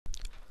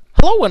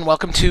Hello and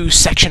welcome to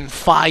section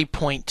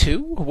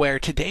 5.2, where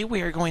today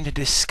we are going to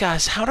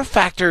discuss how to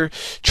factor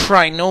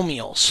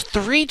trinomials,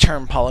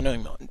 three-term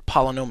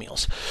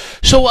polynomials.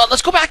 So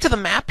let's go back to the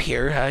map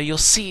here. You'll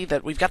see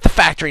that we've got the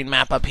factoring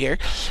map up here,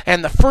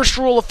 and the first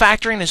rule of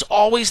factoring is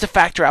always to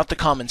factor out the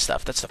common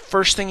stuff. That's the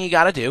first thing you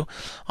got to do.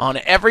 On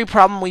every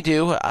problem we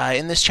do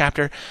in this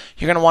chapter,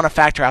 you're going to want to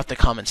factor out the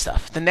common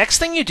stuff. The next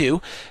thing you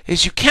do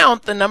is you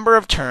count the number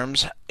of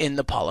terms in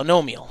the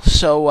polynomial.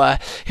 So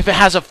if it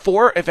has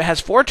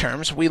four terms,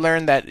 we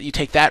learn that you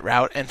take that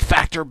route and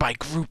factor by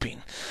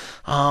grouping.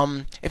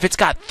 If it's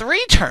got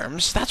three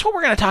terms, that's what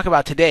we're going to talk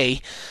about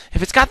today.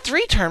 If it's got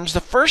three terms,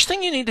 the first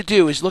thing you need to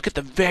do is look at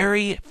the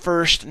very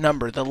first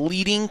number, the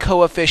leading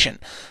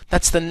coefficient.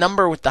 That's the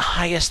number with the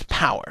highest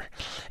power.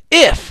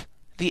 If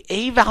the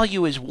a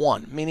value is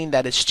 1, meaning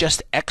that it's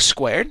just x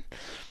squared,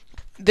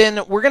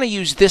 then we're going to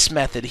use this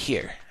method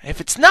here.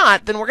 If it's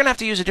not, then we're going to have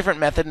to use a different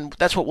method, and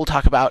that's what we'll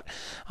talk about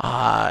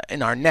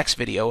in our next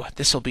video.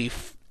 This will be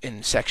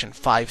in section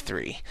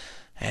 5.3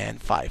 and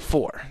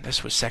 5.4.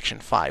 This was section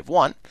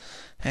 5.1.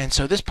 And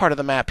so this part of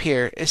the map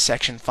here is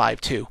section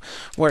 5.2,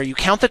 where you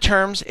count the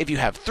terms. If you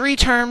have three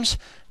terms,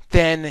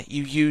 then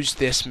you use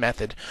this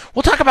method.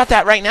 We'll talk about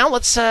that right now.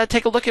 Let's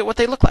take a look at what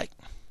they look like.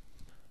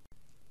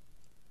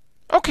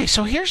 Okay,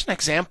 so here's an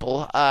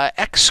example.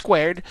 X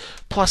squared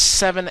plus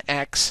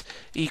 7x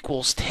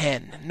equals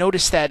 10.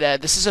 Notice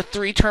that this is a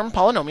three-term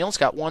polynomial. It's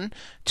got 1,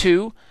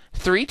 2,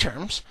 3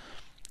 terms.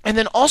 And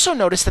then also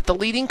notice that the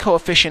leading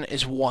coefficient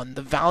is 1.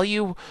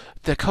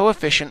 The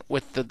coefficient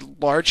with the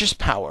largest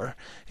power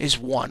is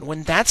 1.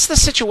 When that's the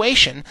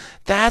situation,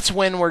 that's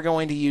when we're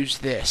going to use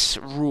this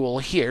rule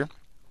here,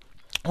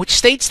 which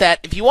states that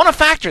if you want to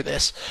factor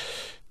this,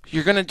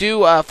 you're going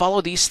to follow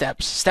these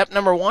steps. Step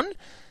number 1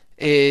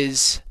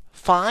 is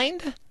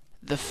find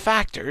the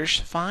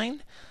factors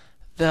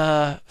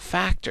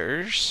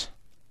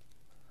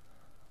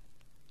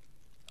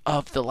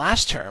of the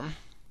last term,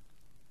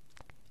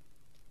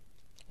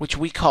 which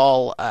we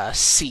call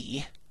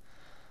C,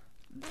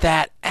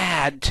 that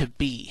add to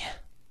B.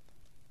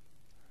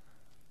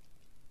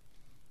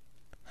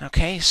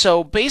 Okay,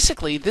 so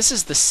basically this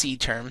is the C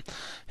term.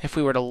 If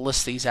we were to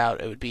list these out,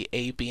 it would be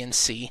A, B, and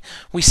C.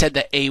 We said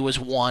that A was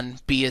 1,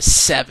 B is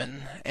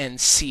 7,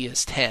 and C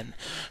is 10.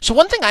 So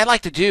one thing I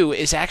like to do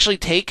is actually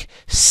take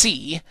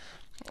C,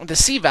 the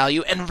C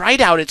value, and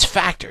write out its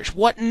factors.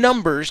 What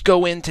numbers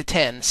go into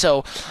 10?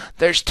 So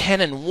there's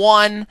 10 and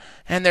 1,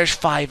 and there's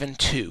 5 and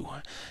 2.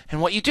 And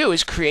what you do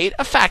is create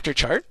a factor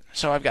chart.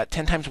 So I've got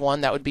 10 times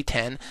 1, that would be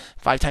 10.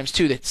 5 times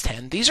 2, that's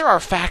 10. These are our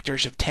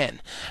factors of 10.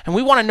 And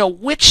we want to know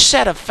which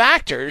set of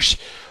factors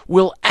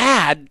will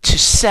add to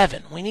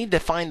 7. We need to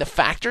find the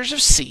factors of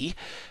C,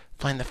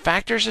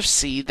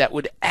 that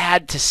would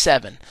add to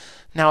 7.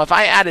 Now, if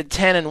I added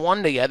 10 and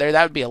 1 together,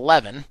 that would be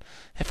 11.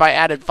 If I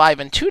added 5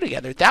 and 2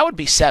 together, that would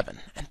be 7.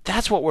 And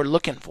that's what we're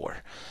looking for.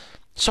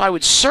 So I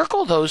would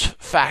circle those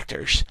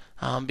factors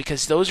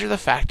because those are the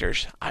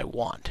factors I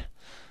want.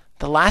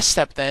 The last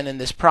step then in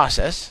this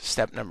process,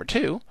 step number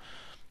 2,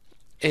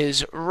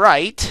 is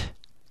write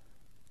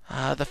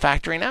the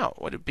factoring out.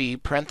 Would it be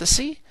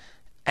parenthesis,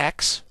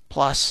 x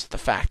plus the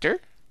factor,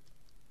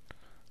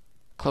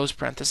 close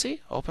parenthesis,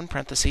 open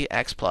parenthesis,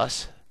 x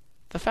plus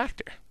the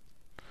factor.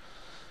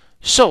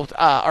 So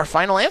our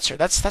final answer,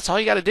 that's all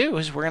you got to do,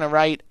 is we're going to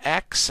write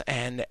x,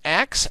 and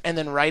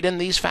then write in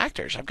these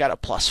factors. I've got a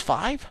plus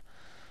 5,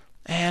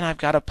 and I've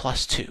got a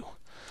plus 2.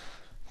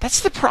 That's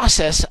the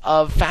process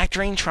of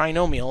factoring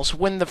trinomials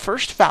when the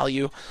first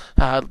value,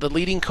 the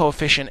leading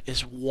coefficient,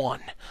 is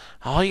 1.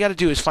 All you got to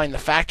do is find the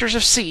factors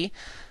of C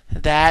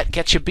that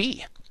get you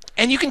B.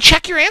 And you can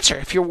check your answer.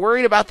 If you're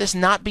worried about this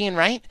not being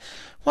right,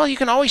 well, you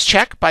can always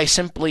check by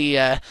simply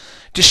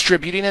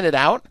distributing it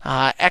out.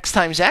 X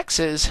times x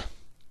is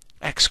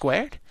x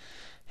squared,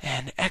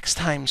 and x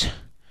times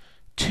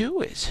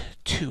 2 is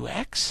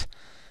 2x,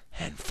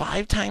 and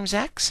 5 times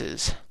x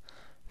is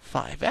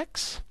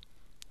 5x.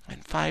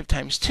 And 5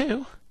 times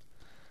 2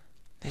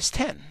 is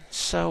 10.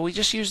 So we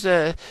just use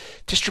the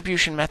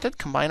distribution method,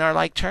 combine our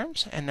like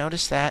terms, and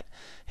notice that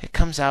it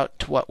comes out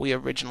to what we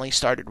originally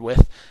started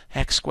with,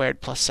 x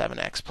squared plus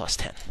 7x plus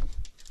 10.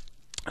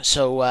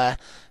 So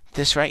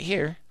this right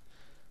here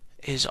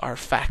is our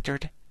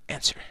factored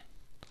answer.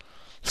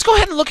 Let's go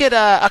ahead and look at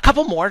a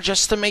couple more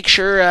just to make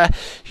sure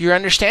you're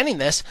understanding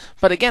this.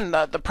 But again,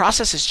 the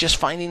process is just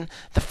finding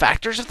the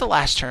factors of the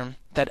last term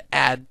that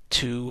add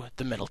to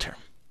the middle term.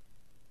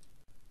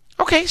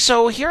 Okay,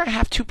 so here I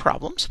have two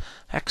problems,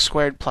 x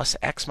squared plus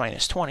x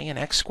minus 20 and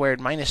x squared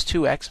minus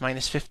 2x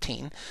minus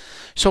 15.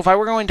 So if I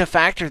were going to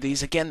factor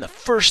these, again, the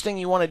first thing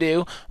you want to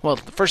do, well,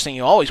 the first thing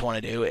you always want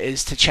to do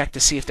is to check to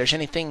see if there's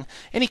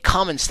any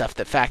common stuff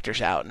that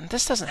factors out. And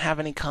this doesn't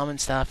have any common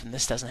stuff, and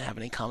this doesn't have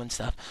any common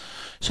stuff.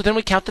 So then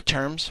we count the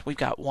terms. We've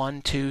got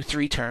 1, 2,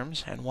 3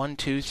 terms, and 1,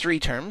 2, 3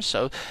 terms.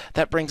 So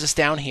that brings us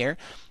down here.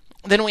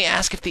 Then we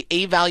ask if the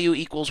a value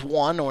equals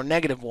 1 or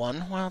negative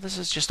 1. Well, this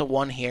is just a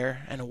 1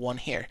 here and a 1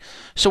 here.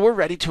 So we're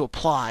ready to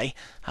apply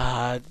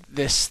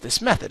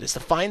this method, is to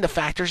find the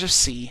factors of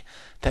c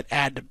that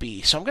add to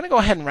b. So I'm going to go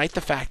ahead and write the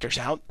factors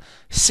out.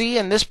 C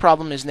in this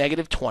problem is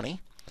negative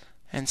 20,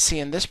 and c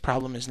in this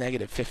problem is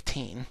negative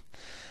 15.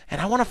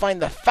 And I want to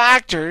find the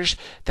factors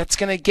that's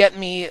going to get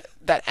me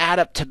that add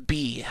up to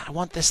b. I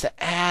want this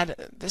to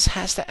add, this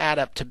has to add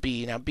up to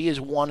b. Now b is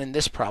 1 in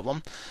this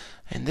problem.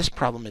 In this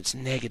problem, it's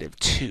negative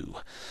 2.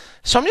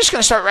 So I'm just going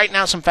to start writing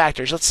out some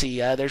factors. Let's see.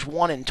 There's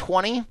 1 and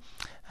 20.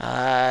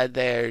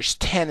 There's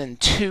 10 and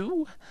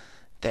 2.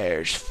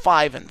 There's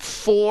 5 and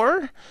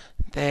 4.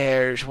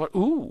 There's what?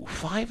 Ooh,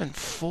 5 and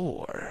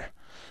 4.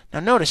 Now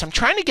notice, I'm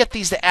trying to get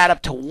these to add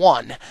up to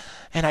 1.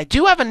 And I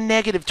do have a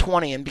negative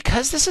 20. And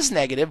because this is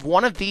negative,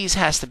 one of these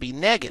has to be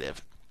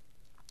negative.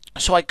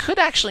 So I could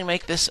actually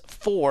make this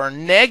 4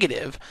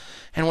 negative.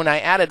 And when I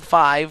added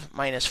 5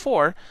 minus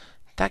 4,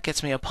 that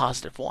gets me a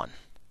positive 1.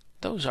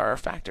 Those are our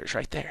factors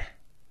right there.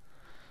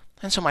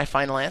 And so my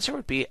final answer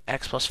would be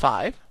x plus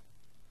 5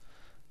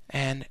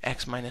 and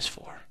x minus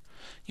 4.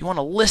 You want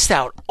to list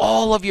out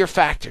all of your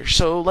factors.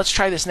 So let's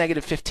try this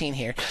negative 15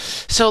 here.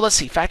 So let's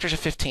see, factors of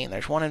 15.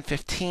 There's 1 and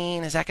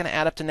 15. Is that going to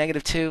add up to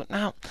negative 2?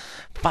 No.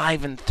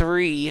 5 and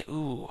 3.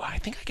 Ooh, I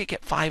think I could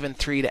get 5 and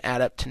 3 to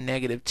add up to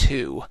negative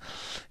 2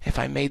 if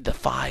I made the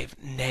 5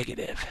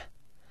 negative.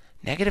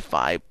 Negative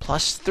 5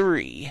 plus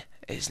 3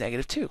 is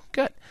negative 2.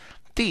 Good.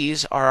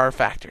 These are our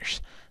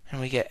factors. And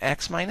we get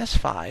x minus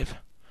 5,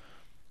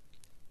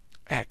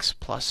 x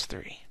plus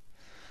 3.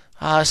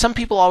 Some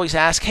people always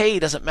ask, hey,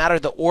 does it matter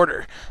the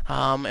order?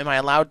 Am I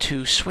allowed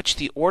to switch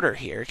the order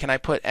here? Can I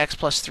put x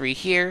plus 3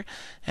 here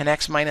and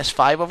x minus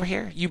 5 over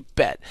here? You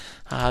bet.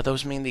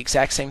 Those mean the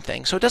exact same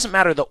thing. So it doesn't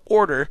matter the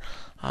order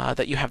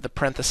that you have the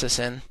parenthesis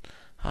in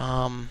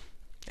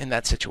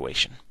that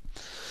situation.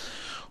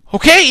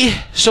 Okay,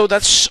 so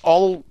that's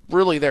all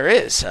really there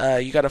is.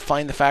 You got to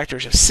find the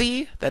factors of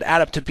c that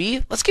add up to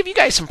b. Let's give you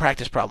guys some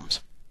practice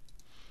problems.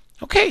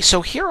 Okay,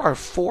 so here are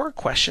 4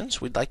 questions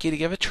we'd like you to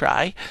give a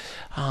try.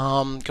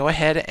 Go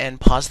ahead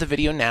and pause the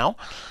video now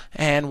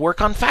and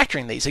work on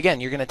factoring these. Again,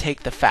 you're going to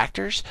take the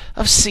factors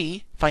of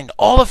c, find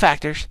all the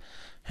factors,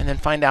 and then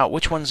find out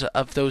which ones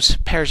of those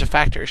pairs of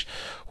factors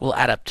will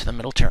add up to the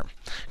middle term.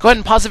 Go ahead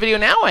and pause the video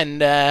now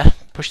and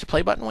push the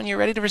play button when you're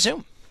ready to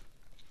resume.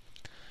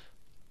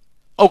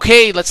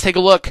 Okay, let's take a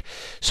look.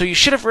 So you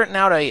should have written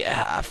out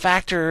a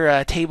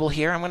factor table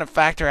here. I'm going to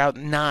factor out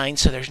 9.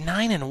 So there's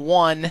 9 and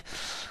 1.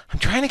 I'm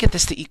trying to get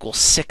this to equal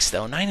 6,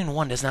 though. 9 and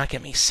 1 does not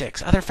get me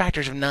 6. Other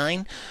factors of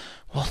 9,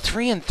 well,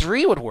 3 and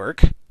 3 would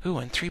work. Ooh,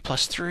 and 3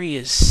 plus 3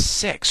 is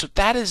 6. So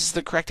that is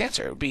the correct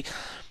answer. It would be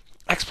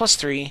x plus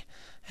 3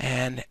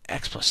 and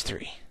x plus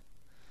 3.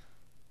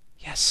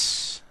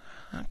 Yes.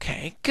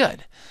 Okay,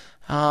 good.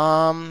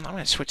 I'm going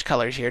to switch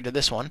colors here to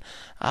this one.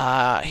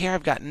 Here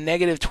I've got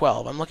negative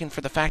 12. I'm looking for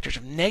the factors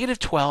of negative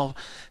 12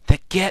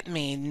 that get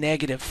me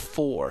negative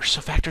 4. So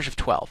factors of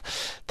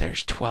 12.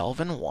 There's 12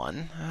 and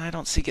 1. I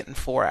don't see getting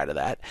 4 out of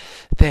that.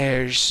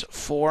 There's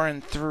 4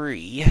 and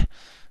 3.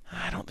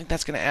 I don't think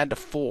that's going to add to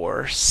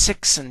 4.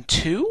 6 and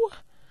 2?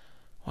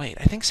 Wait,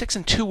 I think 6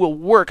 and 2 will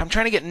work. I'm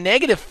trying to get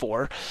negative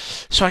 4,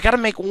 so I got to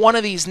make one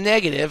of these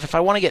negative. If I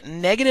want to get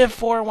negative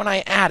 4 when I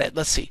add it,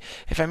 let's see.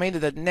 If I made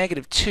it a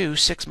negative 2,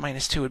 6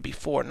 minus 2 would be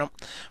 4. Nope,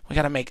 we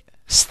got to make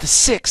the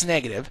 6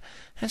 negative,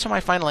 and so my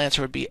final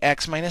answer would be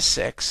x minus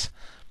 6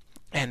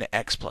 and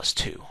x plus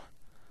 2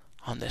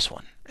 on this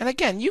one. And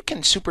again, you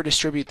can super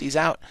distribute these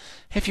out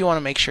if you want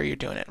to make sure you're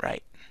doing it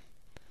right.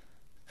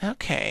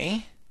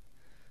 Okay.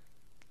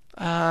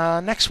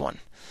 Next one.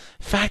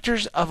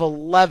 Factors of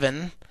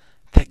 11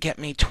 that get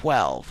me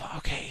 12.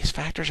 Okay,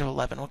 factors of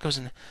 11. What goes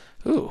in?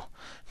 Ooh,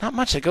 not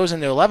much that goes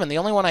into 11. The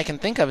only one I can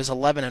think of is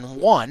 11 and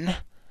 1.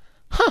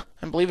 Huh,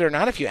 and believe it or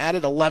not, if you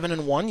added 11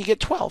 and 1, you get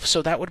 12.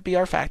 So that would be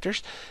our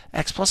factors,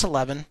 x plus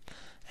 11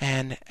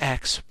 and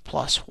x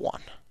plus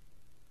 1.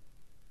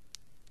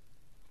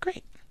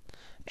 Great.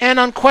 And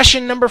on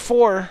question number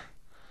 4,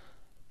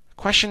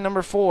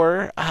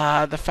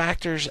 the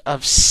factors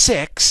of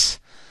 6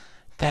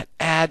 that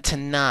add to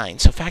 9.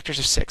 So factors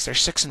of 6.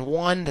 There's 6 and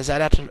 1. Does that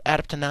add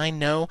up to 9?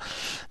 No.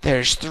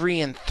 There's 3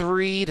 and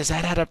 3. Does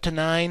that add up to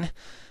 9?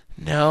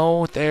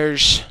 No.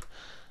 There's...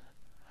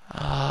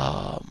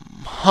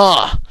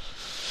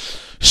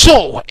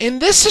 So, in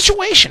this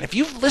situation, if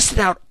you've listed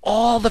out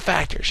all the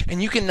factors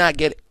and you cannot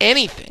get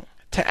anything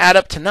to add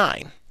up to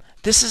 9,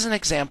 this is an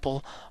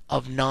example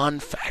of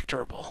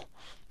non-factorable.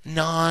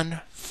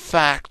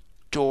 Non-factorable.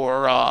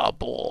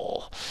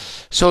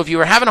 So if you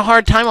were having a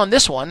hard time on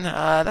this one,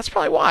 that's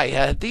probably why.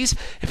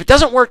 If it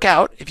doesn't work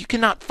out, if you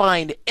cannot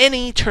find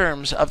any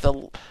terms of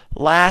the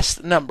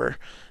last number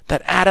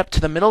that add up to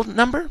the middle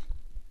number,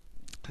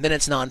 then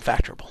it's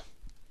non-factorable.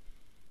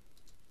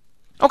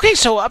 Okay,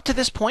 so up to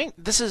this point,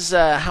 this is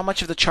how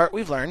much of the chart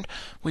we've learned.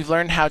 We've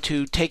learned how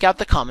to take out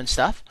the common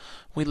stuff.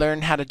 We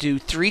learned how to do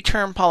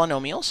 3-term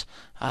polynomials,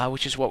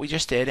 which is what we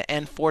just did,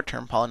 and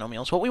 4-term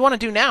polynomials. What we want to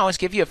do now is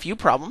give you a few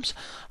problems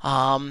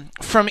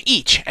from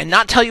each, and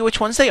not tell you which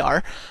ones they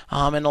are,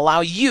 and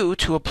allow you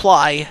to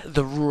apply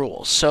the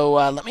rules. So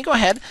let me go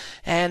ahead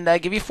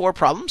and give you 4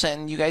 problems,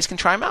 and you guys can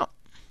try them out.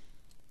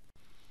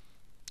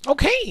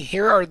 Okay,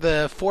 here are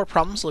the 4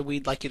 problems that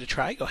we'd like you to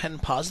try. Go ahead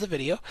and pause the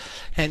video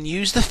and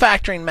use the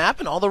factoring map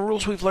and all the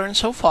rules we've learned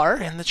so far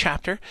in the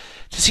chapter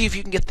to see if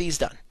you can get these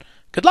done.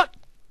 Good luck!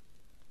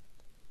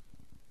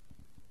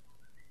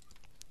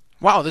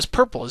 Wow, this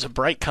purple is a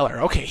bright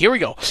color. Okay, here we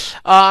go.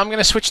 I'm going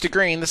to switch to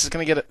green. This is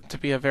going to get it to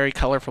be a very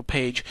colorful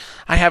page.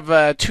 I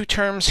have 2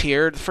 terms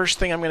here. The first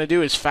thing I'm going to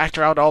do is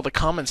factor out all the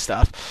common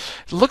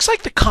stuff. It looks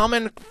like the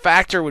common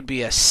factor would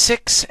be a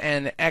 6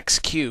 and x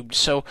cubed.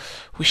 So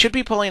we should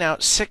be pulling out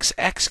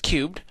 6x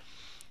cubed.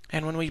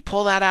 And when we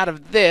pull that out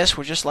of this,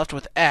 we're just left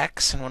with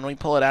x. And when we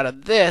pull it out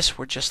of this,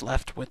 we're just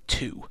left with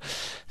 2.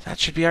 That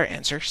should be our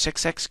answer,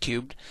 6x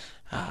cubed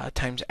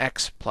times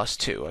x plus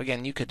 2.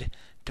 Again, you could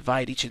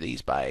divide each of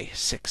these by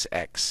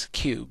 6x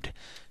cubed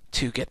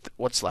to get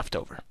what's left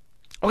over.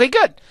 Okay,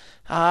 good.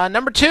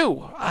 Number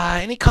 2,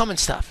 any common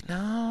stuff?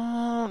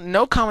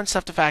 No common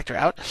stuff to factor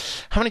out.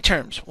 How many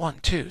terms?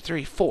 1, 2,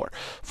 3, 4.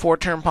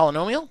 4-term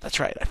polynomial? That's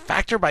right. I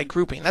factor by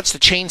grouping. That's the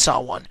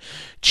chainsaw one.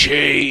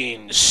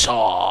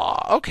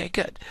 Chainsaw. Okay,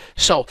 good.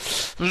 So,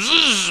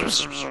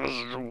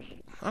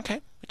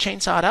 okay,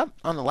 chainsaw it up.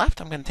 On the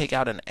left, I'm going to take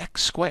out an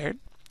x squared,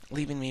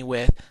 leaving me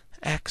with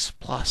x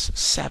plus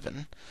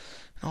 7.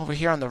 Over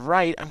here on the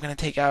right, I'm going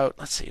to take out,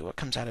 let's see, what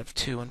comes out of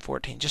 2 and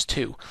 14? Just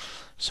 2.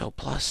 So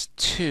plus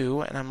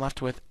 2, and I'm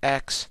left with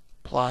x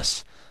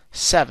plus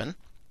 7.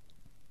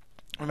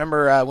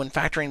 Remember, when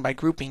factoring by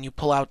grouping, you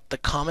pull out the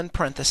common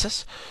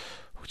parenthesis,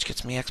 which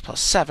gets me x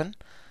plus 7.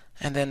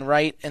 And then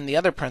right in the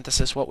other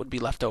parenthesis, what would be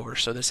left over?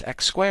 So this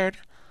x squared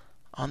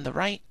on the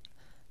right,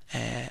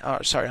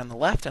 on the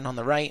left, and on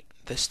the right,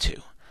 this 2.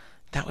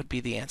 That would be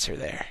the answer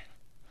there.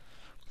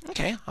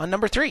 Okay, on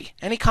number 3,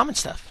 any common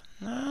stuff?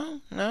 No.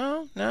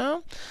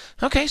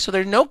 Okay, so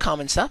there's no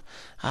common stuff.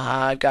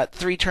 I've got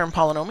 3-term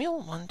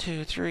polynomial. 1,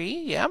 2, 3.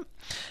 Yep.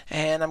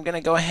 And I'm going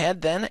to go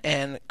ahead then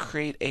and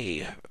create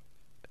a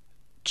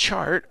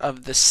chart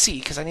of the c,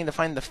 because I need to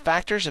find the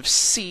factors of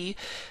c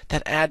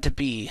that add to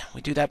b.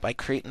 We do that by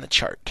creating the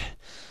chart.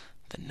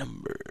 The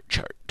number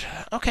chart.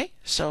 Okay,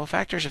 so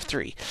factors of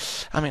 30.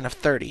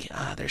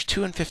 There's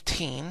 2 and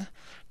 15.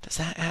 Does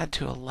that add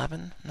to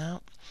 11?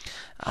 No.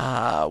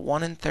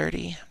 1 and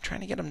 30. I'm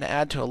trying to get them to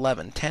add to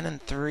 11. 10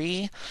 and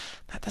 3.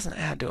 That doesn't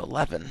add to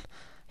 11.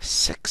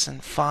 6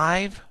 and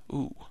 5.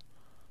 Ooh.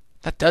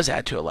 That does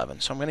add to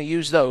 11. So I'm going to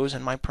use those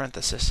in my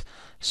parenthesis.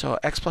 So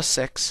x plus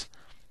 6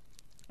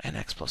 and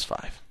x plus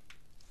 5.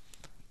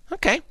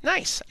 Okay,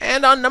 nice.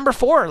 And on number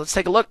 4, let's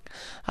take a look.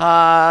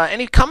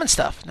 Any common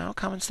stuff? No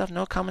common stuff,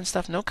 no common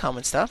stuff, no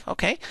common stuff.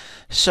 Okay,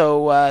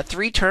 so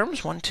 3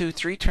 terms. 1, 2,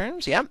 3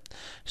 terms. Yep.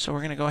 So we're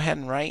going to go ahead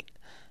and write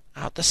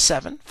out the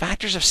 7.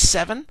 Factors of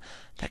 7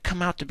 that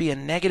come out to be a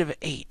negative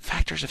 8.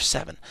 Factors of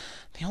 7.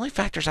 The only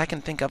factors I can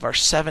think of are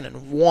 7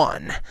 and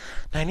 1.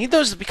 Now I need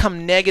those to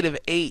become negative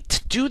 8.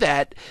 To do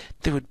that,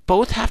 they would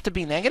both have to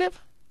be negative.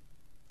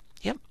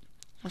 Yep.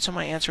 And so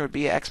my answer would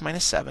be x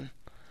minus 7,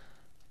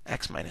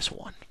 x minus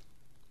 1.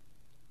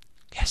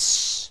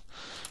 Yes.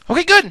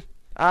 Okay, good.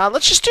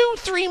 Let's just do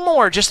 3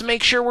 more just to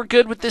make sure we're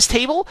good with this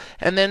table,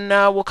 and then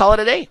we'll call it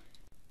a day.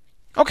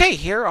 Okay,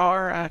 here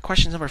are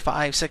questions number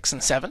 5, 6,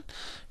 and 7.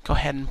 Go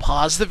ahead and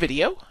pause the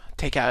video.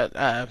 Take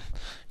out,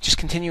 just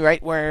continue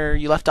right where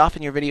you left off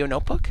in your video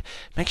notebook.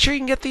 Make sure you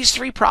can get these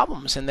 3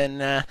 problems, and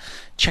then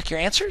check your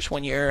answers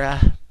when you're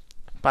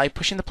by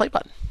pushing the play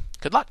button.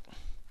 Good luck.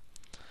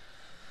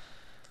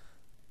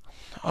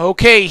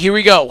 Okay, here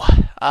we go.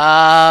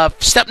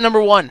 Step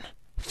number 1.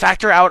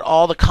 Factor out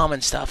all the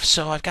common stuff.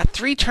 So I've got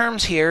 3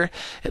 terms here.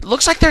 It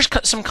looks like there's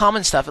some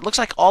common stuff. It looks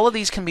like all of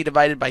these can be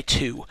divided by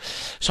 2.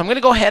 So I'm going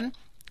to go ahead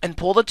and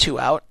pull the 2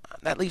 out.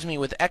 That leaves me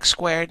with x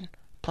squared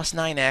plus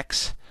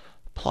 9x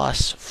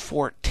plus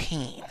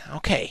 14.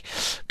 Okay,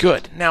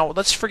 good. Now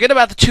let's forget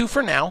about the 2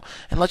 for now,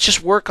 and let's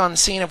just work on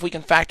seeing if we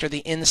can factor the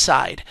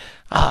inside.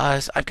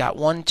 I've got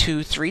 1,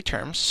 2, 3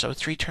 terms, so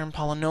 3-term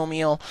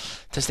polynomial.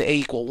 Does the a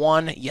equal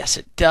 1? Yes,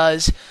 it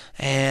does.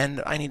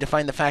 And I need to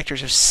find the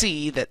factors of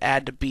c that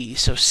add to b.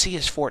 So c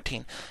is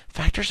 14.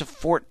 Factors of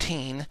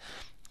 14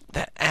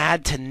 that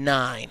add to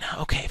 9.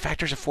 Okay,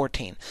 factors of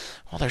 14.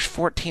 Well, there's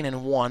 14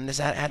 and 1. Does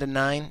that add to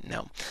 9?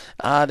 No.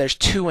 There's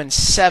 2 and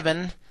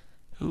 7.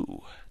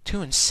 Ooh.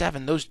 2 and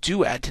 7, those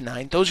do add to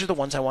 9. Those are the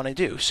ones I want to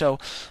do. So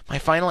my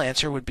final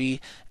answer would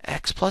be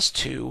x plus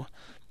 2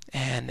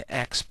 and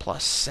x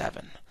plus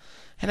 7.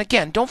 And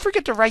again, don't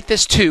forget to write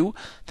this 2.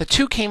 The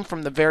 2 came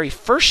from the very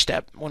first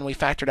step when we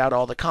factored out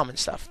all the common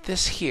stuff.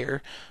 This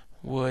here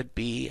would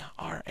be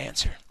our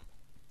answer.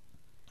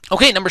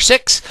 Okay, number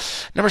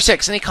six. Number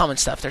six, any common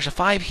stuff? There's a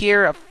 5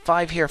 here, a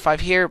 5 here, a 5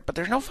 here, but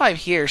there's no 5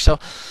 here, so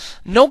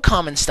no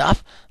common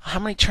stuff. How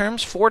many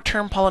terms?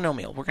 4-term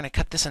polynomial. We're going to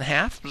cut this in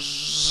half.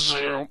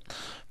 4-term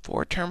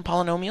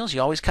polynomials,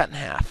 you always cut in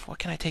half. What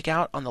can I take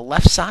out on the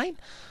left side?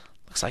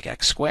 Looks like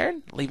x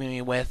squared, leaving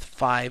me with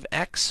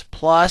 5x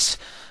plus,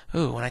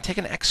 when I take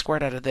an x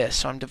squared out of this,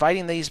 so I'm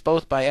dividing these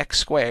both by x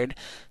squared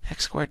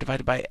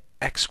divided by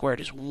x squared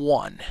is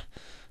 1.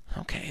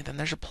 Okay, then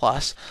there's a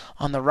plus.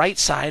 On the right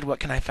side, what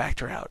can I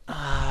factor out?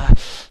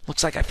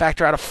 Looks like I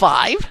factor out a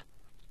 5,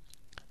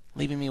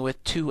 leaving me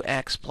with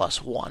 2x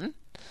plus 1.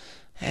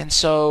 And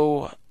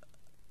so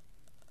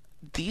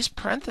these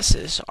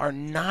parentheses are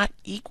not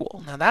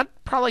equal. Now that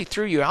probably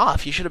threw you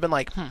off. You should have been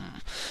like,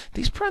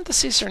 these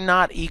parentheses are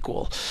not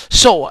equal.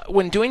 So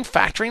when doing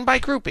factoring by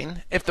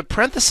grouping, if the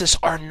parentheses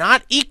are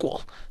not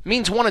equal, it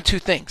means one of two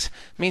things.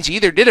 It means you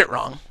either did it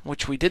wrong,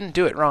 which we didn't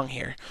do it wrong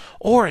here,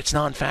 or it's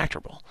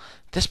non-factorable.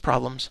 This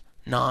problem's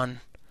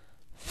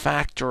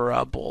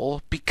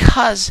non-factorable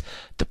because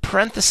the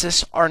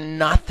parentheses are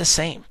not the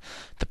same.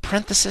 The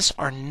parentheses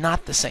are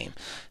not the same.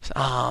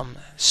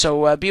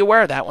 So be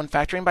aware of that when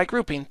factoring by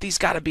grouping. These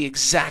got to be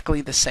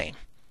exactly the same.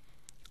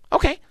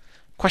 Okay,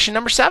 question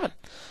number 7.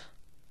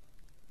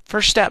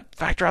 First step,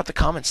 factor out the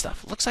common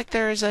stuff. Looks like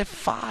there is a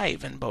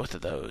 5 in both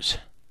of those.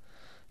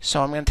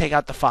 So I'm going to take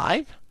out the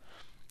 5,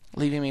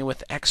 leaving me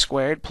with x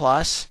squared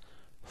plus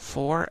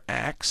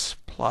 4x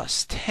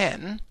plus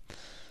 10.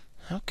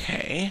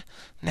 Okay,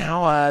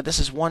 now this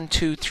is 1,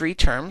 2, 3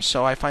 terms,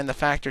 so I find the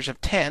factors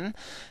of 10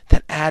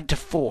 that add to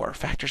 4.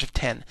 Factors of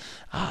 10,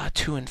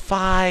 2 and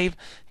 5,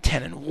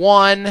 10 and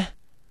 1.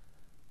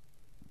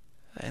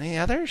 Any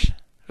others?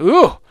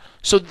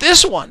 So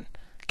this one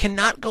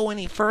cannot go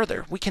any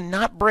further. We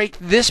cannot break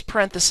this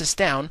parenthesis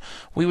down.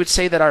 We would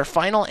say that our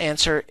final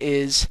answer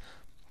is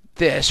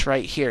this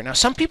right here. Now,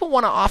 some people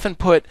want to often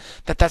put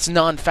that that's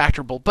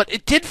non-factorable, but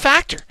it did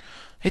factor.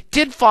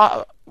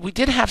 We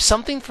did have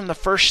something from the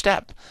first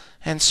step.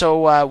 And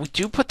so we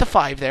do put the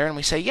 5 there, and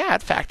we say, yeah,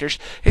 it factors.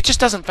 It just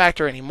doesn't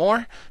factor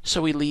anymore,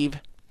 so we leave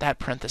that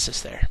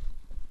parenthesis there.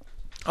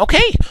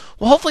 Okay,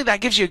 well, hopefully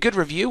that gives you a good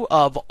review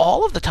of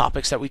all of the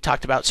topics that we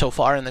talked about so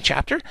far in the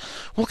chapter.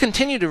 We'll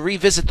continue to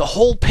revisit the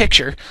whole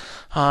picture.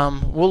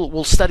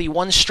 We'll study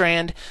one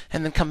strand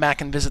and then come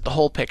back and visit the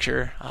whole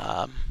picture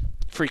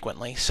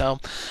frequently. So,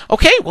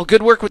 okay, well,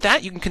 good work with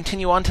that. You can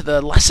continue on to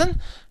the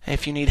lesson.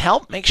 If you need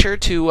help, make sure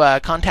to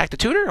contact a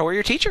tutor or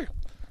your teacher.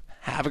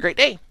 Have a great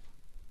day.